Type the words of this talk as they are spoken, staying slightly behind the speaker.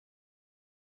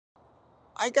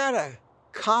I got a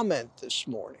comment this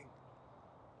morning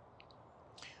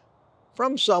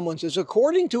from someone who says,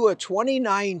 according to a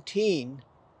 2019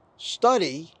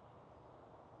 study,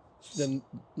 the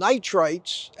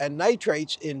nitrites and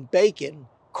nitrates in bacon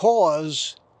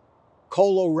cause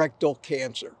colorectal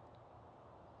cancer.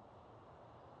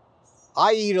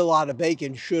 I eat a lot of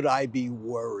bacon. Should I be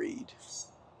worried?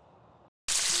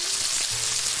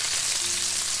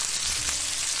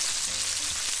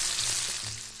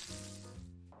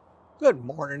 Good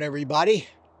morning, everybody.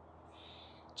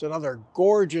 It's another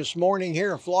gorgeous morning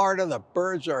here in Florida. The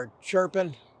birds are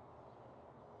chirping.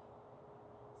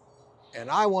 And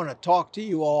I want to talk to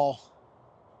you all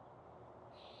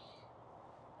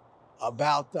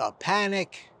about the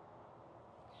panic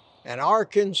and our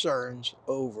concerns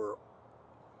over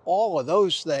all of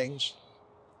those things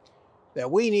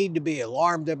that we need to be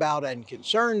alarmed about and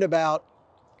concerned about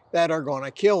that are going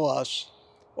to kill us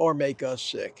or make us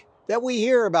sick, that we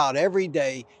hear about every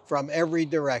day from every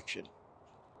direction.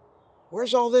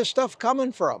 Where's all this stuff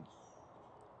coming from?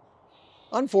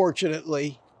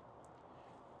 Unfortunately,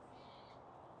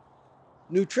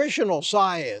 nutritional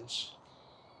science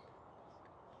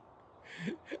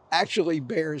actually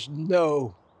bears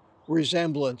no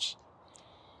resemblance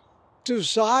to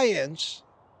science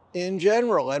in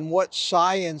general and what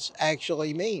science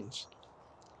actually means.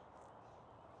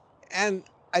 And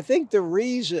I think the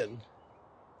reason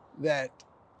that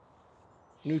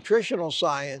nutritional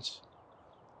science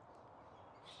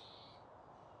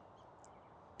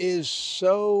is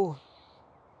so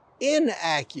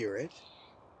inaccurate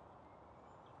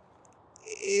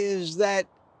is that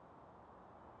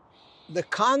the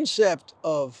concept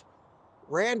of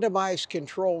randomized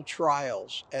controlled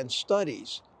trials and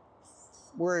studies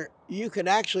where you can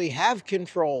actually have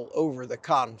control over the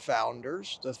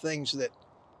confounders, the things that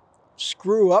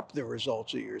screw up the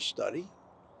results of your study,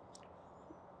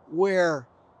 where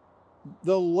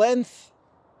the length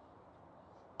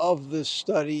of the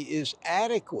study is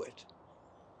adequate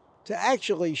to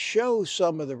actually show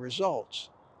some of the results,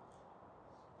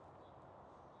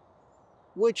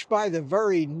 which by the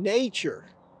very nature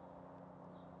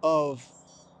of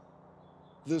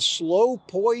the slow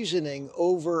poisoning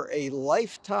over a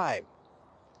lifetime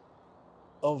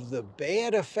of the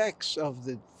bad effects of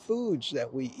the foods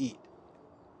that we eat,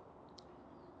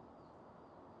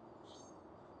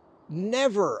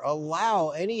 never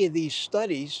allow any of these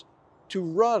studies to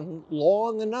run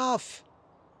long enough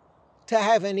to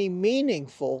have any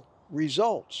meaningful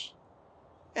results.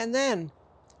 And then,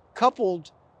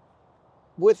 coupled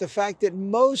with the fact that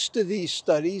most of these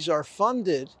studies are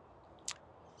funded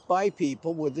by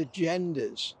people with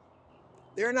agendas.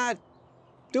 They're not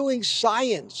doing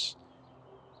science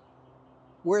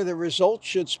where the results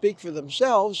should speak for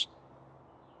themselves.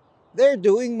 They're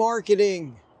doing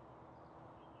marketing,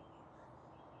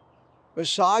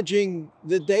 massaging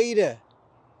the data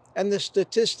and the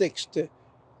statistics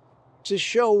to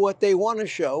show what they want to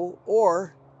show,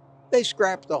 or they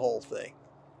scrap the whole thing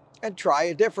and try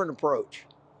a different approach.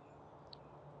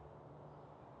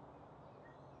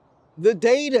 The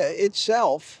data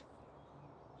itself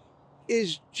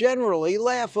is generally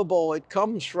laughable. It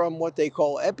comes from what they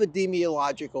call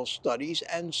epidemiological studies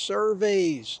and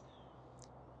surveys,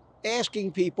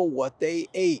 asking people what they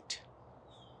ate.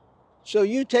 So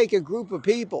you take a group of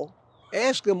people,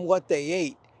 ask them what they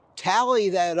ate, tally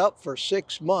that up for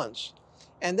 6 months,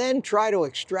 and then try to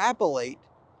extrapolate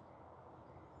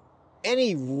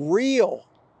any real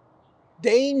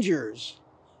dangers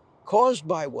caused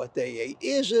by what they ate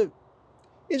is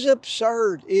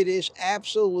absurd. It is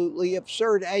absolutely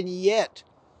absurd. And yet,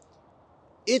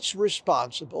 it's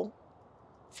responsible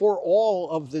for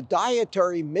all of the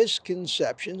dietary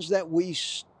misconceptions that we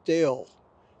still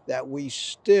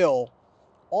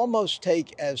almost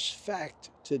take as fact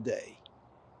today.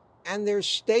 And they're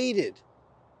stated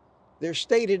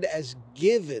as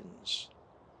givens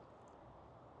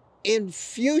in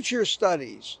future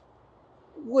studies,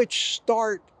 which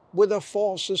start with a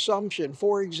false assumption.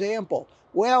 For example,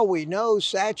 well, we know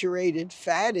saturated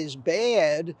fat is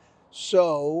bad,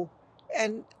 so,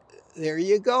 and there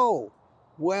you go.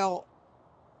 Well,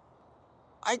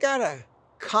 I got a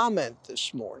comment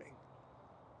this morning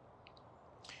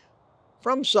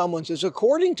from someone who says,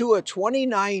 according to a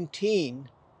 2019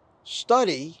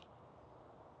 study,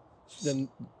 the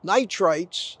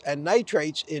nitrites and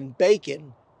nitrates in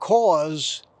bacon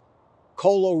cause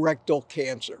colorectal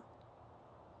cancer.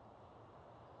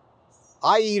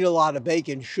 I eat a lot of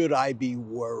bacon. Should I be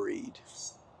worried?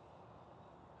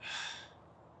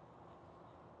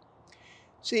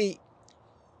 See,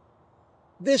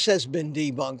 this has been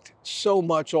debunked so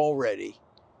much already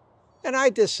And I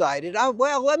decided,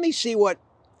 well, let me see what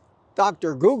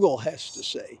Dr. Google has to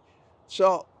say.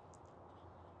 So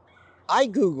I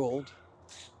Googled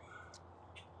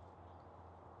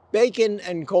bacon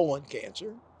and colon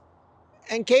cancer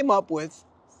and came up with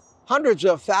hundreds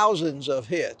of thousands of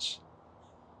hits,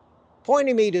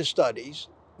 pointing me to studies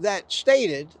that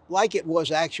stated, like it was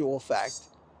actual fact,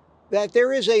 that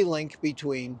there is a link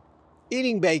between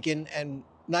eating bacon and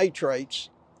nitrates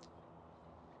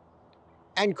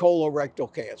and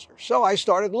colorectal cancer. So I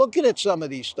started looking at some of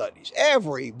these studies.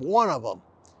 Every one of them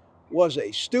was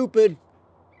a stupid,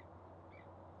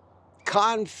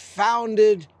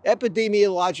 confounded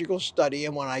epidemiological study.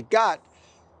 And when I got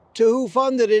to who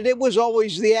funded it, it was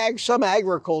always some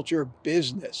agriculture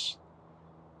business.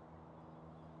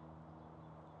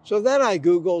 So then I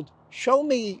Googled, show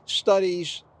me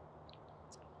studies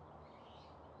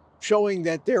showing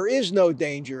that there is no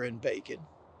danger in bacon.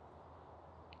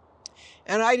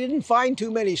 And I didn't find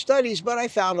too many studies, but I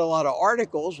found a lot of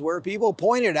articles where people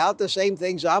pointed out the same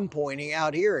things I'm pointing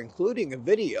out here, including a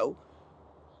video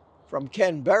from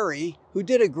Ken Berry, who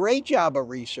did a great job of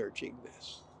researching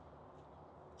this.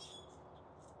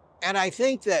 And I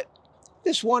think that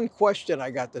this one question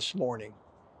I got this morning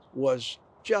was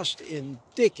just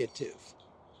indicative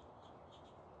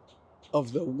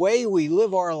of the way we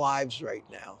live our lives right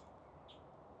now.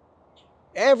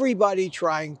 Everybody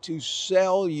trying to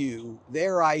sell you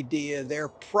their idea, their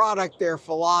product, their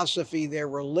philosophy, their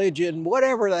religion,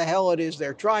 whatever the hell it is,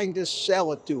 they're trying to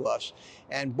sell it to us.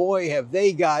 And boy, have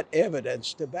they got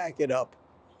evidence to back it up.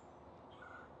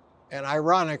 And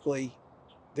ironically,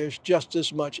 there's just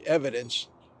as much evidence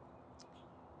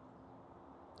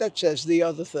that says the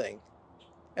other thing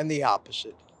and the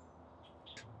opposite.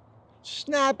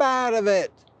 Snap out of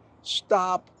it.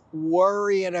 Stop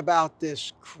worrying about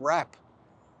this crap.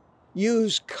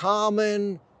 Use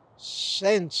common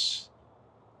sense.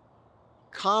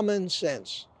 Common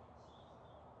sense.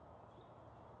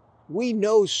 We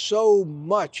know so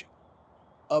much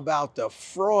about the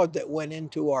fraud that went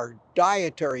into our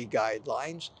dietary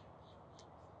guidelines.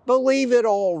 Believe it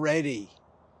already.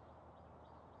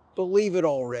 Believe it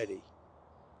already.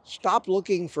 Stop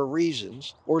looking for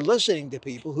reasons or listening to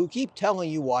people who keep telling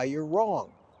you why you're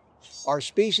wrong. Our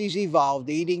species evolved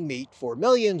eating meat for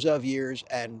millions of years,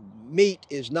 and meat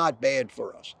is not bad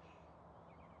for us.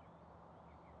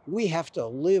 We have to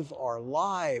live our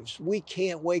lives. We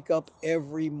can't wake up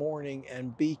every morning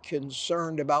and be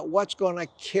concerned about what's going to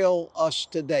kill us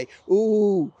today.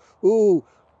 Ooh,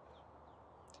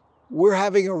 we're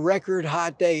having a record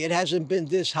hot day. It hasn't been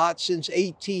this hot since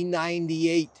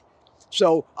 1898.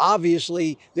 So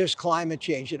obviously there's climate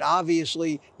change, and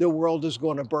obviously the world is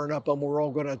going to burn up and we're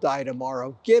all going to die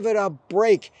tomorrow. Give it a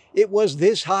break. It was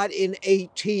this hot in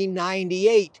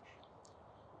 1898.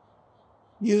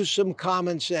 Use some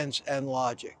common sense and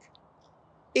logic.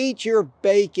 Eat your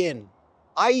bacon.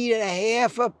 I eat a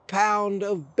half a pound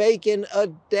of bacon a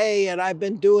day, and I've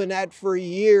been doing that for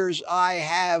years. I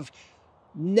have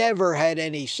never had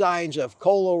any signs of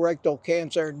colorectal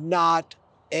cancer, not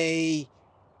a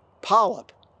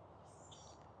polyp.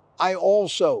 I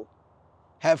also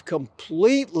have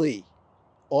completely,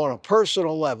 on a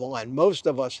personal level, and most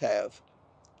of us have,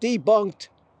 debunked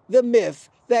the myth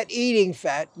that eating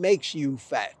fat makes you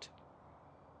fat.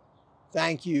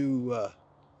 Thank you,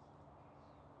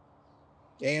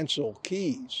 Ansel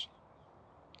Keys.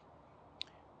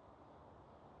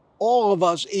 All of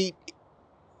us eat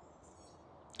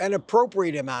an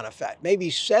appropriate amount of fat, maybe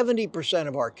 70%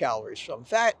 of our calories from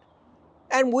fat,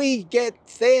 and we get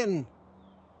thin.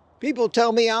 People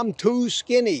tell me I'm too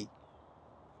skinny.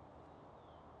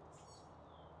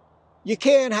 You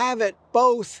can't have it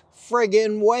both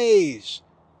friggin' ways.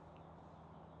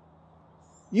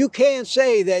 You can't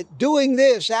say that doing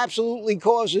this absolutely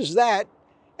causes that,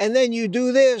 and then you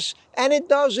do this and it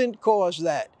doesn't cause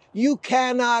that. You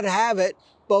cannot have it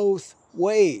both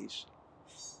ways.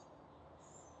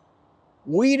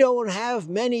 We don't have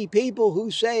many people who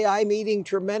say, I'm eating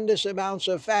tremendous amounts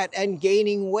of fat and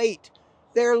gaining weight.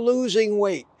 They're losing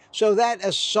weight. So that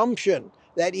assumption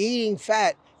that eating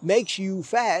fat makes you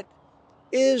fat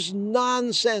is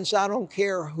nonsense. I don't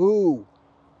care who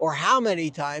or how many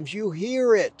times you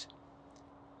hear it.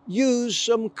 Use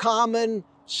some common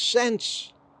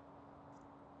sense.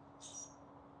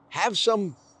 Have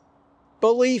some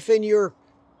belief in your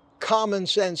common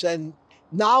sense and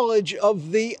knowledge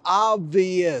of the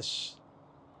obvious.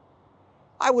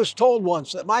 I was told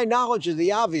once that my knowledge of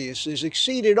the obvious is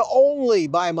exceeded only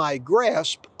by my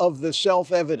grasp of the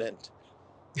self-evident.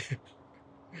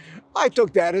 I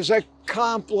took that as a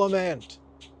compliment.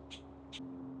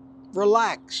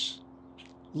 Relax.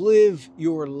 Live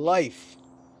your life.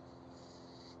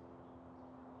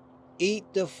 Eat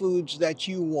the foods that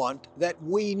you want, that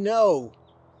we know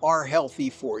are healthy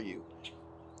for you.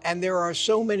 And there are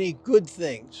so many good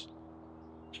things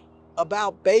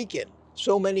about bacon,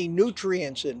 so many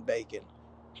nutrients in bacon,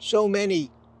 so many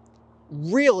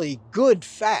really good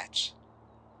fats,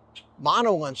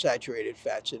 monounsaturated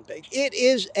fats in bacon. It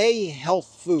is a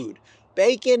health food.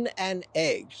 Bacon and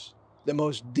eggs, the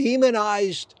most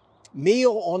demonized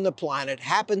meal on the planet,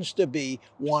 happens to be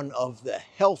one of the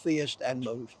healthiest and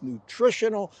most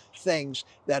nutritional things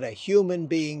that a human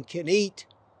being can eat.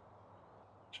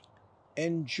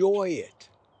 Enjoy it.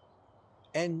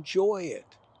 Enjoy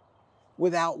it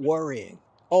without worrying.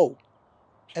 Oh,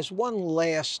 as one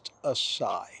last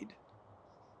aside,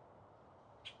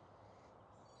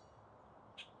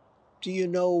 do you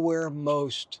know where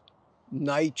most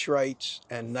nitrites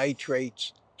and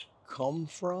nitrates come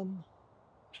from?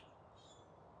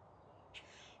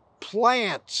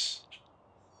 Plants.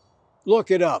 Look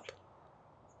it up.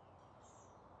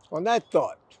 On that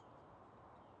thought,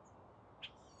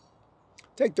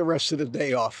 take the rest of the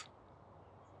day off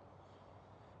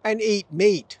and eat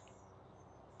meat.